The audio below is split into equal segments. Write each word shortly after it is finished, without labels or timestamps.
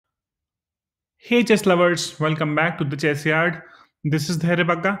Hey chess lovers, welcome back to the Chessyard. This is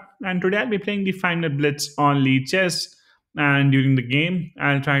dhairyabagga, and today I'll be playing the 5 minute blitz on lead chess. And during the game,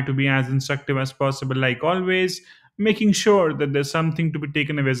 I'll try to be as instructive as possible, like always, making sure that there's something to be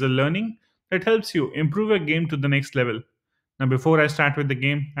taken away as a learning that helps you improve your game to the next level. Now, before I start with the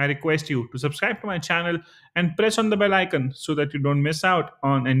game, I request you to subscribe to my channel and press on the bell icon so that you don't miss out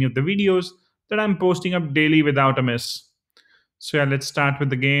on any of the videos that I'm posting up daily without a miss. So yeah, let's start with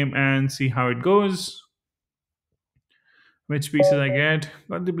the game and see how it goes. Which pieces I get?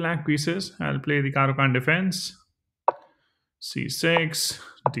 Got the black pieces. I'll play the Caro Kann defense. C6,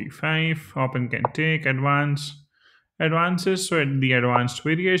 D5. Open can take advance. Advances. So at the advanced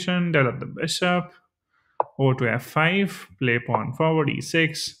variation, develop the bishop. Over to F5. Play pawn forward.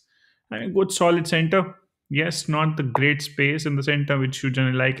 E6. And a good solid center. Yes, not the great space in the center which you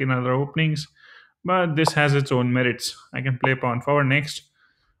generally like in other openings, but this has its own merits. I can play pawn forward next.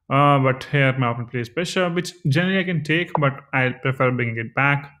 But here my opponent plays bishop, which generally I can take, but I prefer bringing it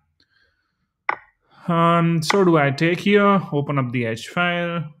back. So do I take here, open up the edge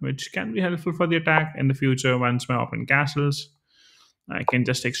file, which can be helpful for the attack in the future once my opponent castles. I can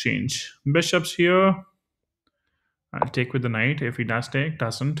just exchange bishops here. I'll take with the knight if he does take,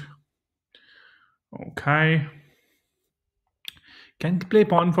 doesn't. Okay. Can play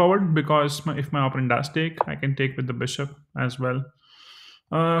pawn forward because if my opponent does take, I can take with the bishop as well.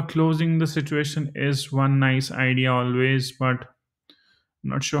 Closing the situation is one nice idea always, but I'm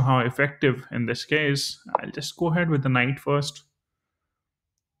not sure how effective in this case. I'll just go ahead with the knight first,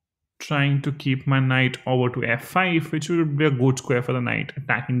 trying to keep my knight over to f5, which would be a good square for the knight,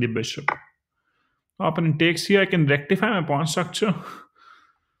 attacking the bishop. Opponent takes here, I can rectify my pawn structure.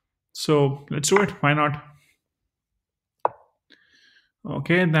 So let's do it, why not?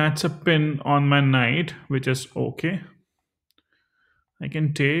 Okay, that's a pin on my knight, which is okay. I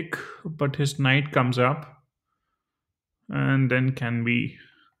can take, but his knight comes up and then can be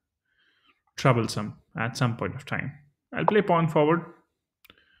troublesome at some point of time. I'll play pawn forward,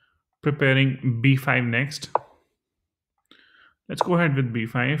 preparing b5 next. Let's go ahead with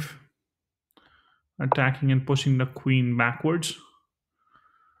b5, attacking and pushing the queen backwards.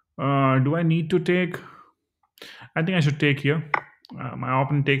 Do I need to take? I think I should take here. My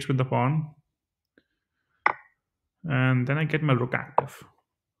opponent takes with the pawn, and then I get my rook active,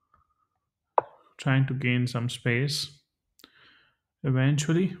 trying to gain some space.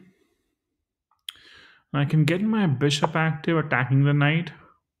 Eventually, I can get my bishop active, attacking the knight.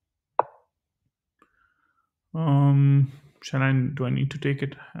 Shall I? Do I need to take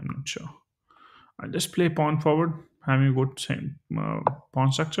it? I'm not sure. I'll just play pawn forward, having a good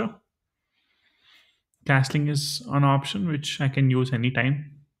pawn structure. Castling is an option which I can use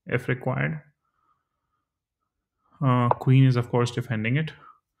anytime if required. Queen is of course defending it.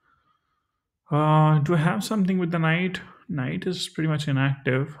 Do I have something with the knight? Knight is pretty much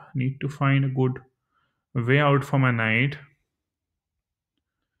inactive. Need to find a good way out for my knight.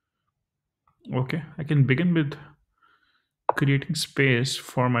 Okay, I can begin with creating space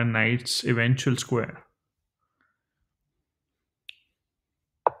for my knight's eventual square.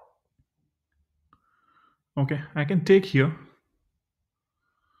 Okay, I can take here.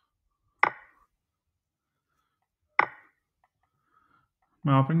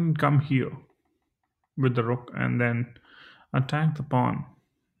 My opponent come here with the rook and then attack the pawn.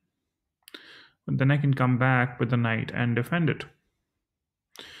 But then I can come back with the knight and defend it.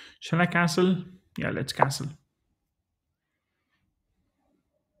 Shall I castle? Yeah, let's castle.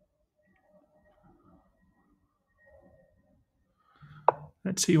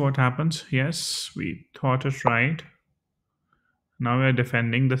 Let's see what happens. Yes, we thought it right. Now we're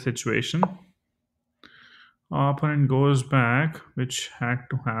defending the situation. Our opponent goes back, which had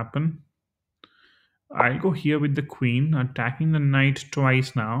to happen. I'll go here with the queen, attacking the knight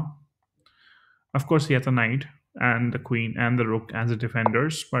twice now. Of course, he has a knight and the queen and the rook as the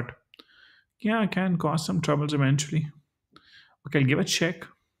defenders, but yeah, it can cause some troubles eventually. Okay, I'll give a check.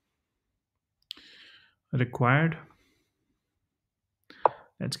 Required.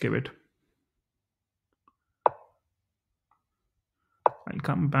 Let's give it. I'll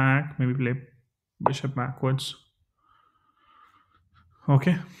come back, maybe play bishop backwards.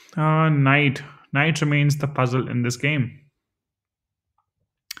 Okay, knight. Knight remains the puzzle in this game,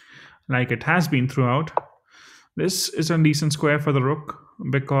 like it has been throughout. This is a decent square for the rook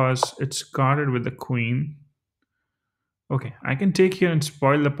because it's guarded with the queen. Okay, I can take here and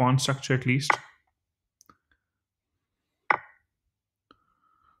spoil the pawn structure at least.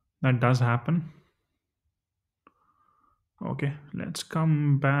 That does happen. Okay, let's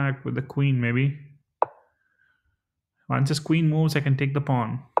come back with the queen maybe. Once this queen moves, I can take the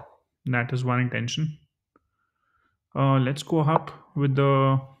pawn. That is one intention. Let's go up with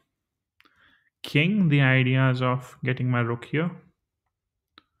the king. The ideas of getting my rook here.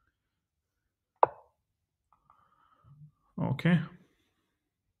 Okay.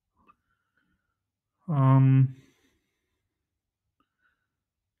 Um,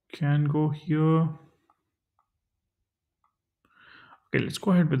 can go here. Okay, let's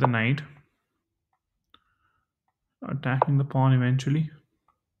go ahead with the knight. Attacking the pawn eventually.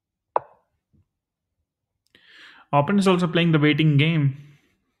 Opponent is also playing the waiting game,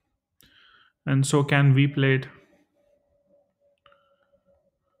 and so can we play it.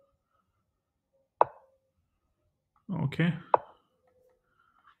 Okay.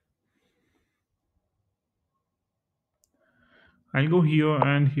 I'll go here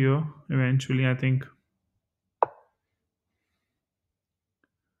and here eventually, I think.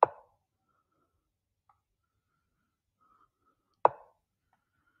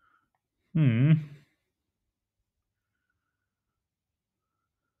 Hmm.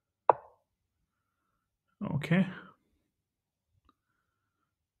 Okay.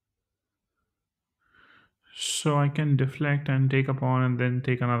 So I can deflect and take a pawn and then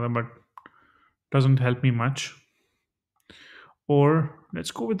take another, but doesn't help me much. Or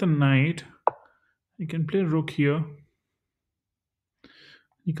let's go with the knight. You can play rook here.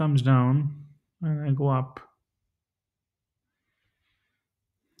 He comes down and I go up.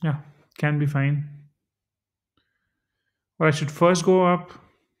 Yeah, can be fine. Or I should first go up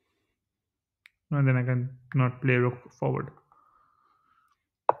and then I can not play rook forward.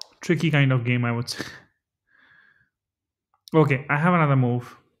 Tricky kind of game, I would say. Okay, I have another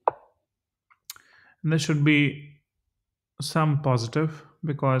move. And there should be some positive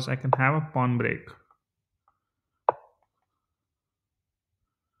because I can have a pawn break.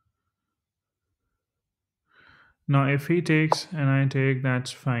 Now, if he takes and I take,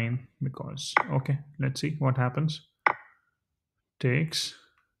 that's fine because, okay, let's see what happens. Takes.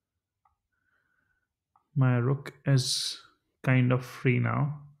 My rook is kind of free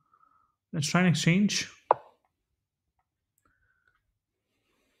now. Let's try and exchange.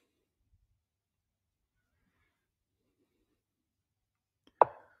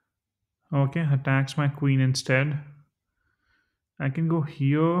 Okay, attacks my queen instead. I can go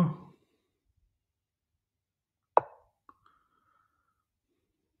here.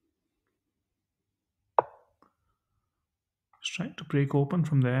 Let's try to break open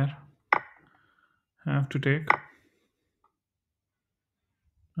from there. Have to take.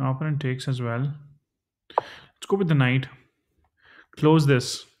 Opponent takes as well. Let's go with the knight. Close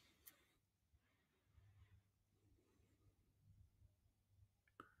this.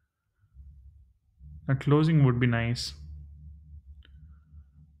 A closing would be nice.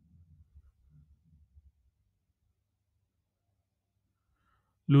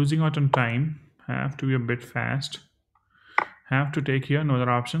 Losing out on time. Have to be a bit fast. Have to take here. No other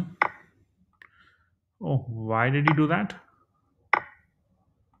option. Oh, why did he do that?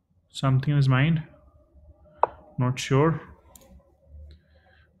 Something in his mind. Not sure.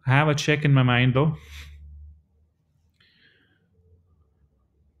 I have a check in my mind though.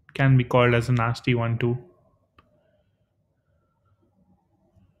 Can be called as a nasty one too.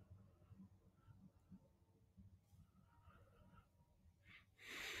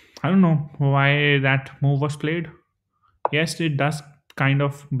 I don't know why that move was played. Yes, it does kind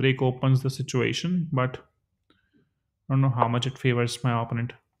of break opens the situation, but I don't know how much it favors my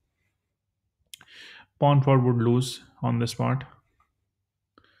opponent. Pawn forward would lose on this part.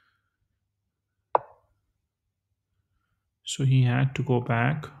 So he had to go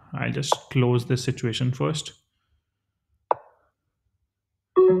back. I'll just close this situation first.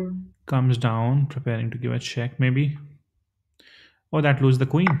 Comes down, preparing to give a check maybe. Oh, that lose the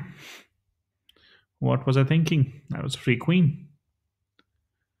queen. What was I thinking? That was a free queen.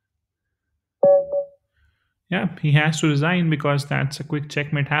 Yeah, he has to resign because that's a quick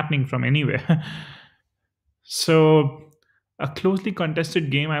checkmate happening from anywhere. So, a closely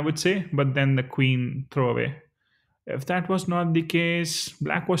contested game, I would say, but then the queen throwaway. If that was not the case,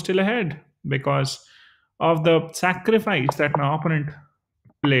 black was still ahead because of the sacrifice that my opponent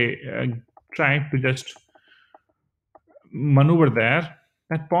play tried to just maneuver there.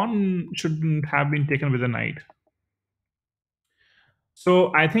 That pawn shouldn't have been taken with a knight.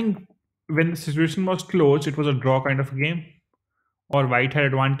 So I think when the situation was close, it was a draw kind of a game, or white had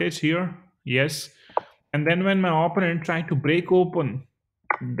advantage here. Yes. And then when my opponent tried to break open,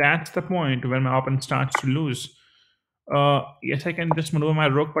 that's the point when my opponent starts to lose. Yes, I can just maneuver my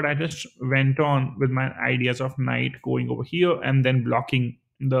rook, but I just went on with my ideas of knight going over here and then blocking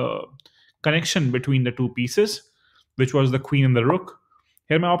the connection between the two pieces, which was the queen and the rook.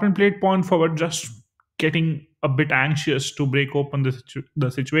 Here, my opponent played pawn forward, just getting a bit anxious to break open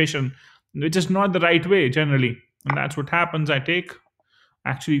the situation, which is not the right way generally. And that's what happens. I take,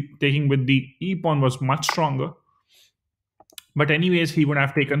 actually, taking with the e pawn was much stronger. But, anyways, he would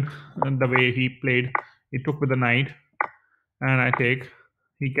have taken the way he played. He took with the knight, and I take.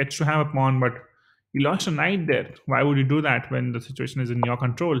 He gets to have a pawn, but he lost a knight there. Why would you do that when the situation is in your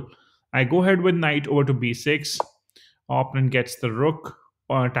control? I go ahead with knight over to b6. Opponent gets the rook,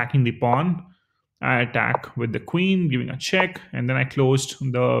 attacking the pawn. I attack with the queen, giving a check, and then I closed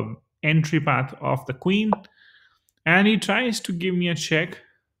the entry path of the queen. And he tries to give me a check,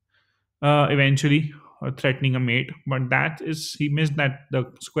 eventually, threatening a mate. But that is, he missed that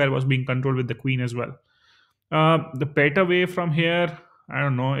the square was being controlled with the queen as well. The better way from here, I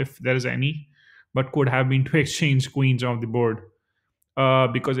don't know if there is any, but could have been to exchange queens off the board.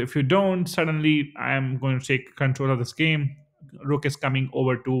 Because if you don't, suddenly I am going to take control of this game. Rook is coming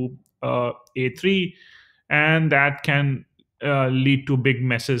over to a3, and that can lead to big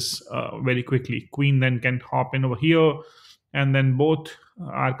messes very quickly. Queen then can hop in over here, and then both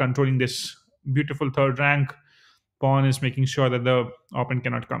are controlling this beautiful third rank. Pawn is making sure that the opponent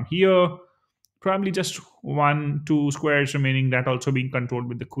cannot come here. Probably just one, two squares remaining, that also being controlled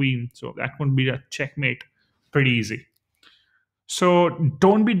with the queen. So that would be a checkmate. Pretty easy. So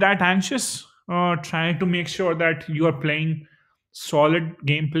don't be that anxious. Try to make sure that you are playing solid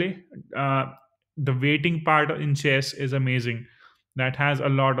gameplay. The waiting part in chess is amazing. That has a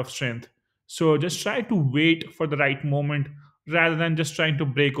lot of strength. So just try to wait for the right moment rather than just trying to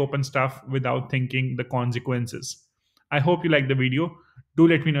break open stuff without thinking the consequences. I hope you like the video. Do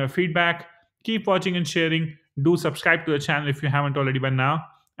let me know your feedback. Keep watching and sharing. Do subscribe to the channel if you haven't already by now.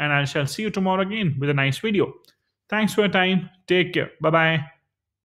 And I shall see you tomorrow again with a nice video. Thanks for your time. Take care. Bye bye.